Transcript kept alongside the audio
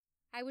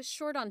I was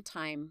short on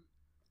time.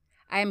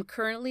 I am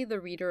currently the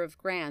reader of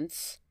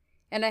grants,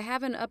 and I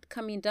have an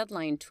upcoming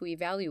deadline to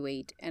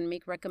evaluate and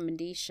make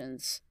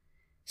recommendations,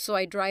 so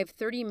I drive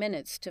 30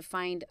 minutes to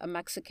find a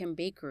Mexican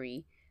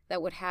bakery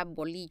that would have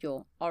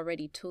bolillo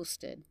already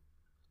toasted.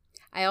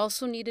 I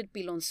also needed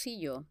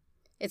piloncillo.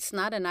 It's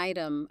not an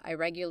item I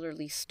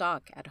regularly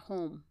stock at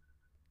home.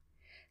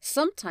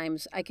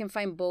 Sometimes I can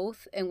find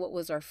both in what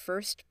was our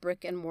first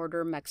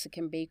brick-and-mortar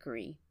Mexican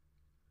bakery.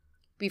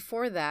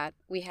 Before that,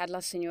 we had La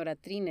Señora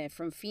Trine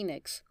from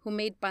Phoenix, who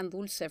made pan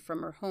dulce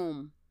from her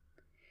home.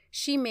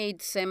 She made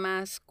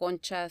semas,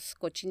 conchas,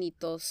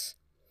 cochinitos.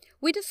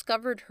 We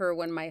discovered her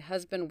when my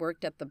husband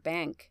worked at the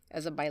bank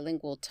as a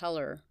bilingual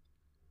teller.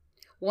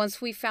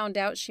 Once we found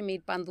out she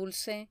made pan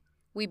dulce,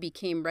 we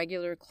became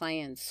regular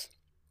clients.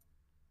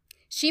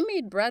 She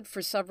made bread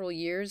for several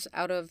years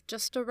out of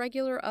just a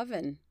regular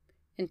oven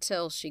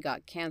until she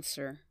got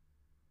cancer.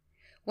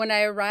 When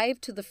I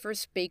arrived to the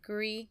first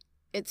bakery,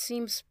 it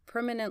seems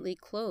permanently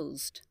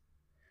closed.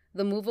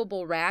 The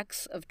movable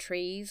racks of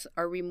trays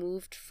are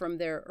removed from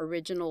their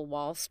original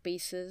wall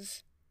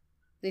spaces.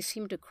 They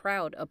seem to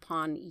crowd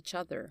upon each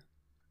other.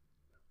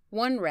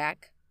 One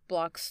rack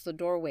blocks the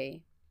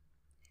doorway.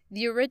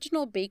 The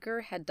original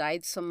baker had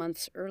died some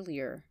months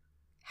earlier.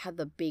 Had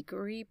the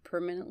bakery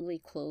permanently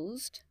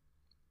closed?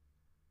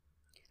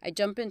 I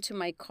jump into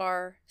my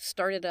car,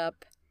 start it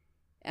up,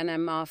 and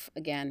I'm off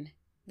again,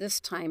 this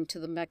time to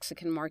the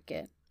Mexican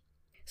market.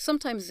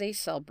 Sometimes they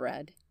sell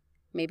bread.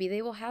 Maybe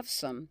they will have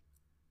some.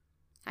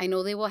 I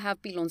know they will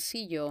have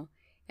piloncillo,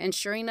 and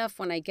sure enough,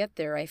 when I get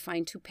there, I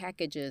find 2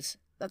 packages.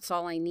 That's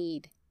all I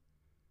need.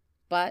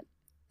 But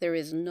there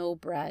is no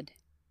bread.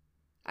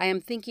 I am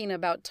thinking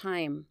about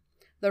time.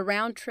 The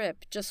round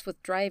trip, just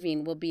with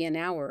driving, will be an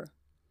hour.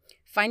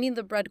 Finding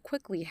the bread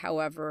quickly,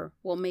 however,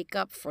 will make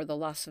up for the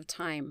loss of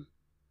time.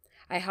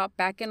 I hop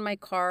back in my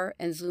car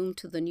and zoom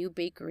to the new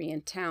bakery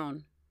in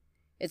town.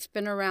 It's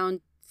been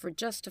around for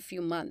just a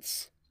few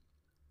months.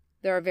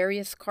 There are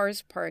various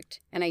cars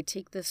parked, and I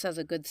take this as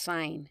a good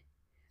sign.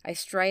 I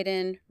stride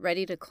in,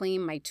 ready to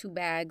claim my 2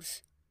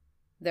 bags.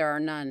 There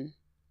are none.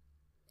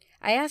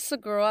 I ask the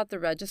girl at the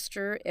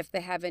register if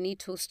they have any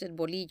toasted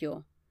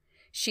bolillo.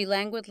 She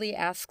languidly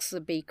asks the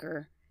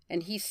baker,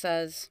 and he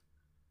says,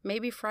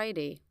 maybe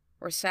Friday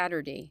or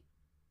Saturday.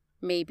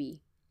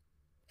 Maybe.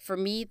 For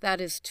me,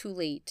 that is too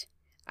late.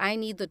 I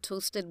need the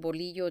toasted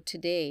bolillo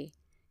today.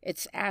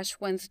 It's Ash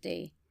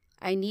Wednesday.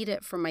 I need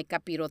it for my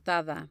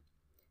capirotada.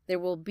 There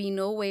will be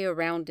no way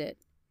around it.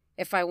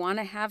 If I want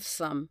to have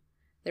some,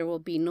 there will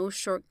be no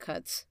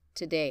shortcuts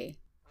today.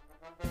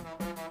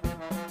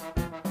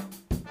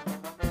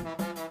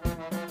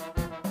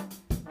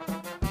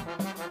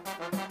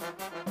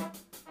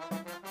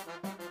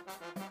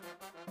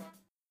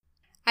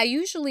 I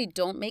usually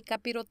don't make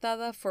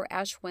capirotada for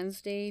Ash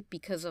Wednesday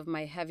because of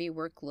my heavy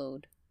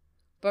workload.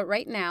 But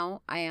right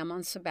now, I am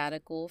on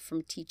sabbatical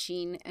from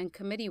teaching and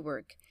committee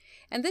work,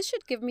 and this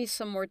should give me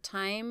some more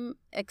time,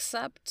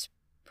 except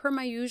per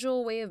my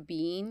usual way of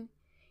being,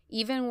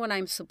 even when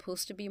I'm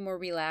supposed to be more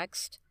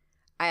relaxed,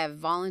 I have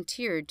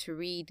volunteered to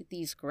read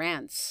these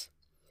grants.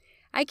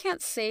 I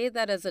can't say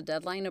that as a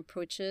deadline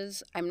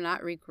approaches, I'm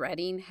not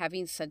regretting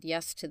having said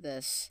yes to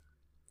this.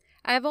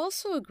 I have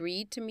also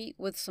agreed to meet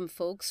with some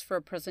folks for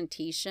a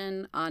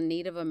presentation on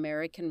Native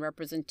American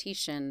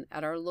representation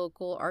at our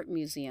local art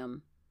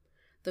museum.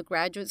 The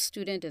graduate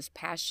student is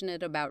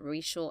passionate about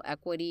racial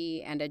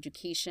equity and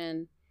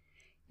education,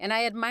 and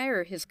I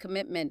admire his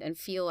commitment and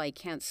feel I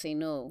can't say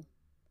no.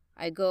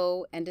 I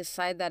go and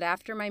decide that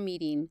after my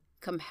meeting,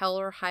 come hell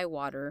or high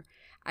water,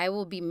 I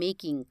will be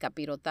making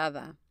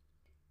capirotada.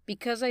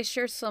 Because I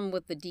share some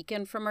with the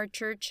deacon from our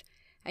church,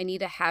 I need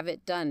to have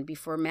it done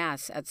before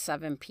Mass at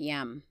 7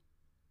 p.m.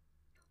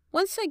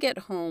 Once I get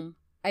home,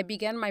 I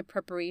begin my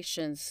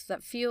preparations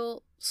that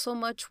feel so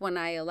much when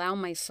I allow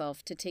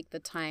myself to take the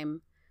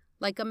time,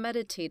 like a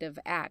meditative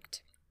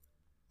act,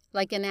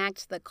 like an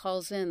act that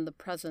calls in the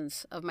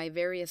presence of my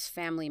various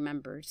family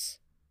members.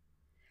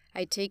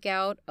 I take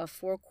out a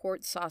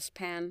 4-quart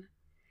saucepan.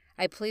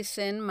 I place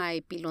in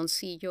my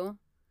piloncillo,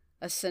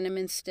 a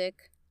cinnamon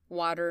stick,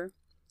 water,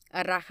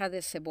 a raja de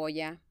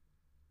cebolla.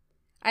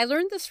 I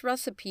learned this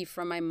recipe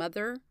from my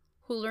mother,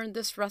 who learned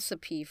this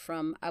recipe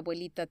from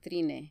Abuelita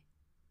Trine.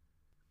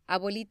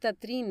 Abuelita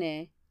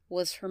Trine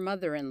was her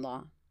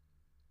mother-in-law.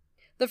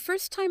 The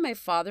first time my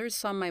father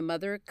saw my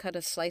mother cut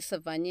a slice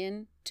of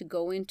onion to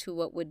go into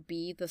what would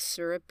be the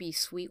syrupy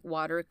sweet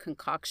water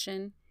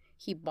concoction,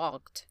 he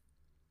balked.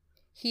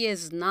 He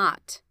is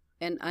not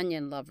an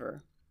onion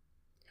lover.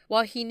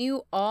 While he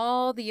knew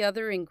all the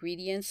other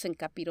ingredients in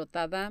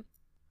capirotada,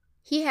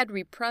 he had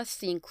repressed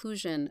the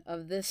inclusion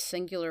of this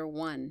singular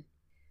one.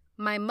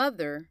 My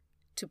mother,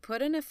 to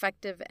put an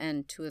effective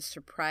end to his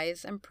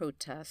surprise and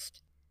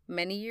protest,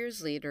 many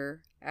years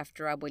later,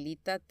 after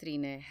Abuelita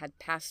Trine had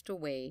passed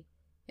away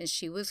and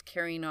she was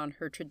carrying on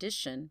her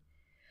tradition,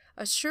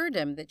 assured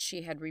him that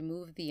she had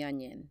removed the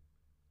onion.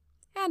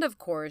 And of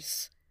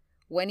course,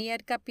 when he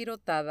had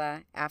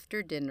capirotada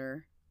after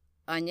dinner,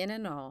 onion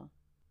and all,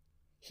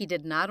 he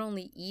did not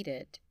only eat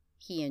it,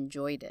 he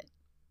enjoyed it.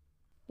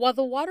 While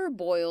the water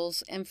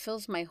boils and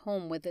fills my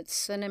home with its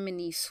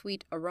cinnamony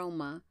sweet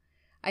aroma,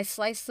 I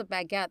slice the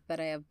baguette that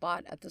I have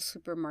bought at the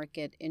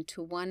supermarket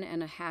into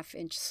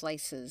 1.5-inch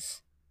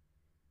slices.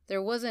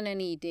 There wasn't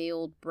any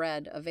day-old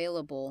bread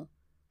available,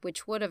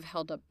 which would have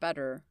held up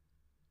better.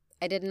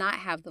 I did not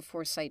have the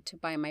foresight to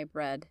buy my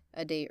bread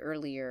a day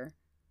earlier.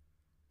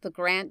 The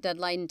grant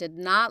deadline did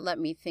not let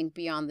me think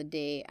beyond the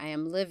day I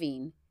am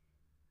living.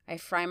 I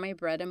fry my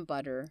bread and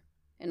butter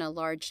in a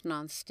large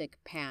nonstick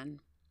pan.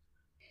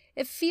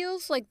 It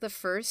feels like the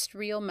first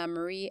real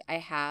memory I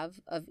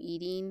have of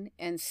eating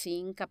and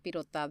seeing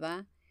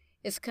Capirotada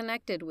is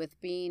connected with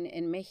being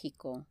in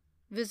Mexico,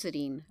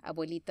 visiting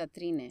Abuelita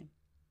Trine.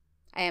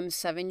 I am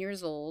 7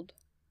 years old.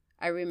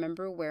 I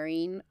remember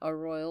wearing a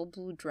royal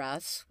blue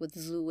dress with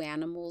zoo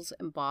animals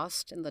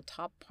embossed in the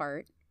top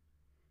part.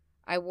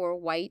 I wore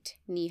white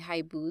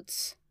knee-high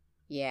boots.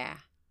 Yeah,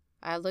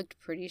 I looked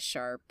pretty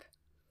sharp.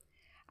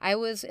 I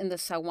was in the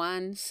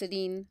saguan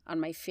sitting on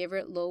my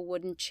favorite low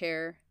wooden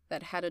chair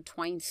that had a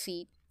twine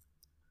seat.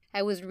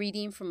 I was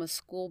reading from a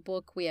school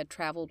book we had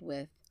traveled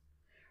with.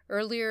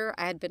 Earlier,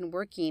 I had been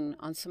working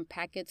on some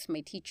packets my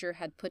teacher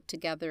had put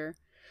together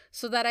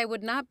so that I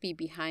would not be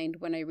behind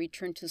when I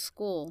returned to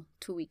school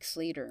 2 weeks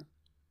later.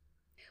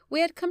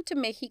 We had come to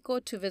Mexico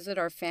to visit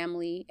our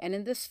family, and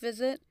in this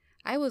visit,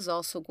 I was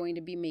also going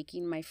to be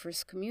making my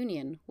first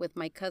communion with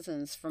my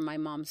cousins from my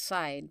mom's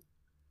side.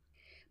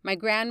 My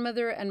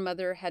grandmother and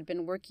mother had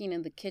been working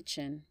in the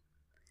kitchen.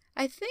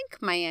 I think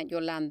my Aunt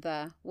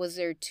Yolanda was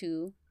there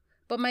too,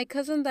 but my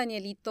cousin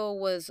Danielito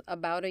was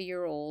about a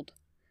year old,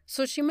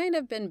 so she might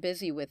have been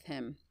busy with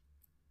him.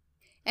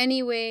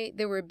 Anyway,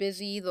 they were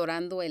busy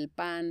dorando el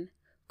pan,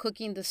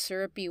 cooking the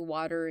syrupy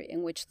water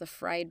in which the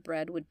fried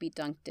bread would be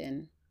dunked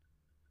in.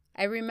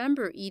 I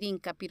remember eating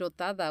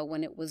capirotada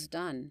when it was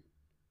done.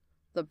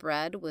 The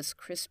bread was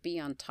crispy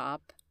on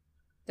top.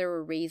 There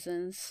were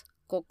raisins,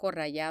 coco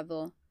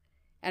rallado,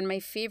 and my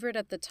favorite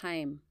at the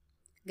time,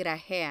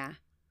 grajea,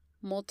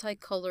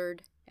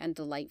 multicolored and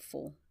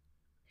delightful.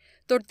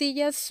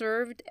 Tortillas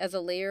served as a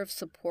layer of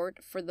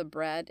support for the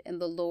bread in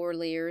the lower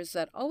layers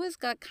that always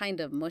got kind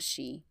of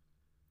mushy.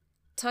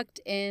 Tucked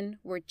in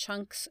were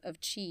chunks of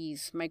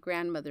cheese my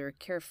grandmother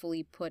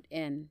carefully put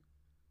in.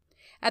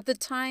 At the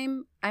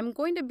time, I'm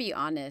going to be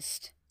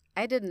honest,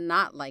 I did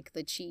not like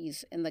the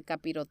cheese in the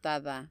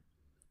capirotada.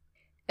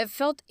 It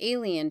felt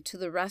alien to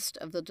the rest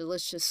of the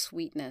delicious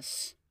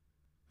sweetness.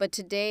 But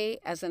today,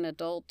 as an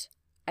adult,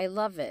 I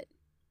love it,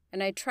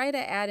 and I try to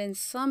add in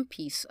some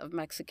piece of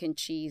Mexican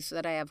cheese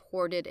that I have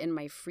hoarded in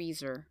my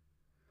freezer.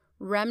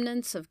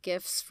 Remnants of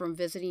gifts from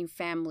visiting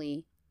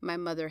family my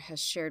mother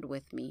has shared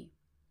with me.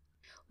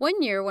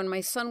 One year, when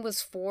my son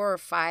was 4 or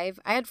 5,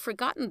 I had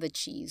forgotten the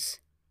cheese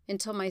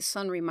until my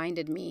son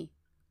reminded me,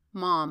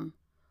 "Mom,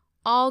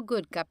 all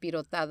good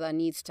capirotada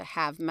needs to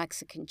have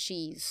Mexican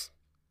cheese."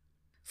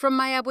 From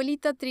my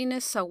Abuelita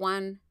Trine's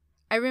saguan,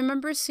 I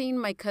remember seeing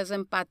my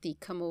cousin Patty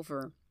come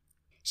over.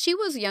 She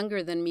was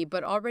younger than me,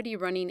 but already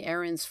running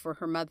errands for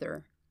her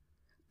mother.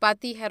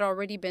 Patty had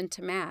already been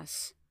to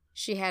Mass.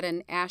 She had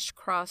an ash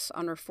cross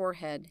on her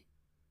forehead.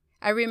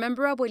 I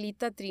remember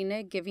Abuelita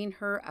Trine giving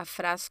her a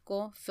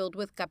frasco filled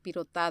with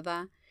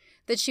capirotada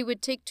that she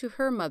would take to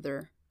her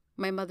mother,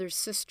 my mother's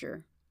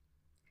sister.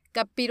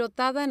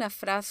 Capirotada in a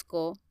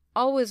frasco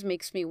always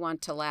makes me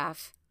want to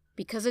laugh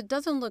because it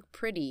doesn't look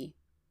pretty.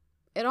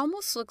 It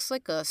almost looks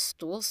like a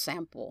stool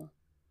sample.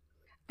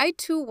 I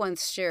too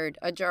once shared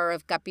a jar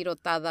of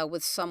capirotada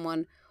with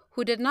someone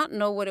who did not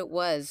know what it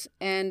was,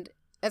 and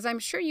as I'm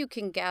sure you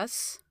can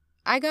guess,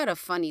 I got a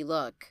funny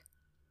look.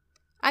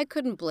 I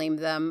couldn't blame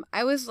them.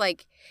 I was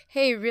like,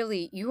 "Hey,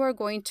 really, you are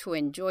going to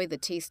enjoy the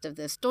taste of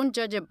this. Don't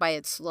judge it by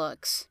its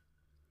looks."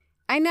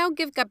 I now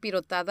give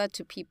capirotada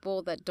to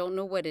people that don't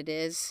know what it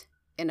is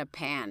in a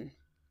pan.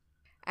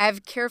 I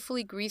have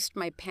carefully greased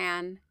my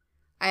pan.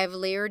 I have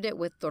layered it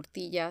with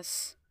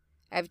tortillas.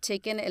 I have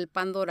taken el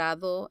pan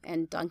dorado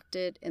and dunked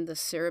it in the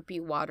syrupy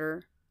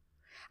water.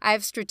 I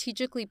have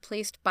strategically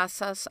placed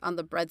pasas on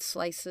the bread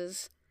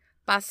slices.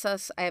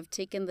 Pasas I have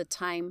taken the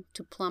time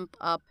to plump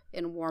up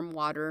in warm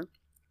water.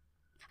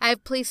 I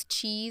have placed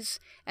cheese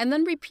and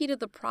then repeated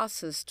the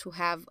process to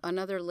have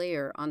another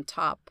layer on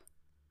top.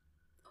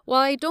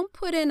 While I don't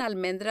put in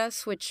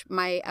almendras, which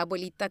my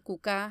abuelita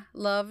Cuca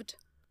loved,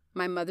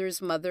 my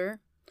mother's mother,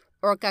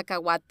 or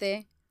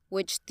cacahuate,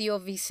 which Tío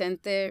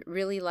Vicente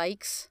really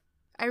likes,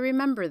 I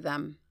remember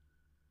them.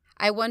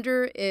 I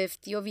wonder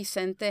if Tío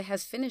Vicente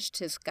has finished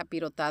his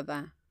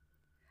capirotada.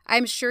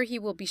 I'm sure he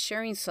will be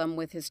sharing some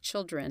with his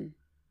children.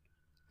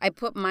 I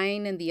put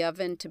mine in the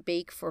oven to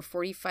bake for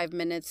 45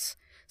 minutes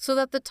so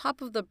that the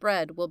top of the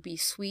bread will be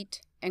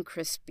sweet and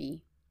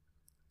crispy.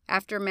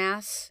 After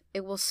Mass,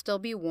 it will still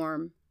be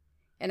warm,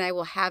 and I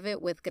will have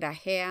it with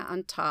grajea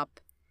on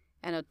top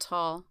and a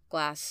tall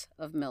glass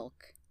of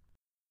milk.